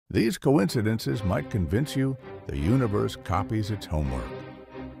These coincidences might convince you the universe copies its homework.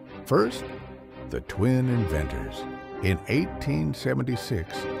 First, the twin inventors. In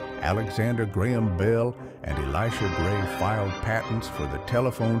 1876, Alexander Graham Bell and Elisha Gray filed patents for the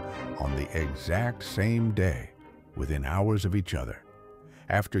telephone on the exact same day, within hours of each other,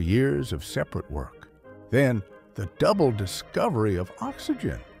 after years of separate work. Then, the double discovery of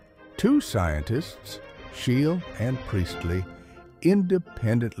oxygen. Two scientists, Scheele and Priestley,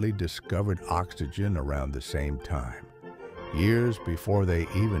 independently discovered oxygen around the same time, years before they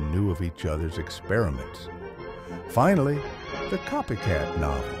even knew of each other's experiments. Finally, the copycat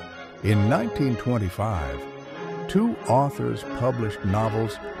novel. In 1925, two authors published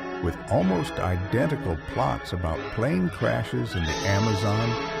novels with almost identical plots about plane crashes in the Amazon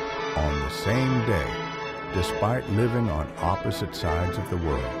on the same day, despite living on opposite sides of the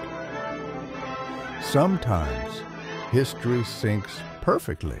world. Sometimes, history syncs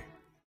perfectly.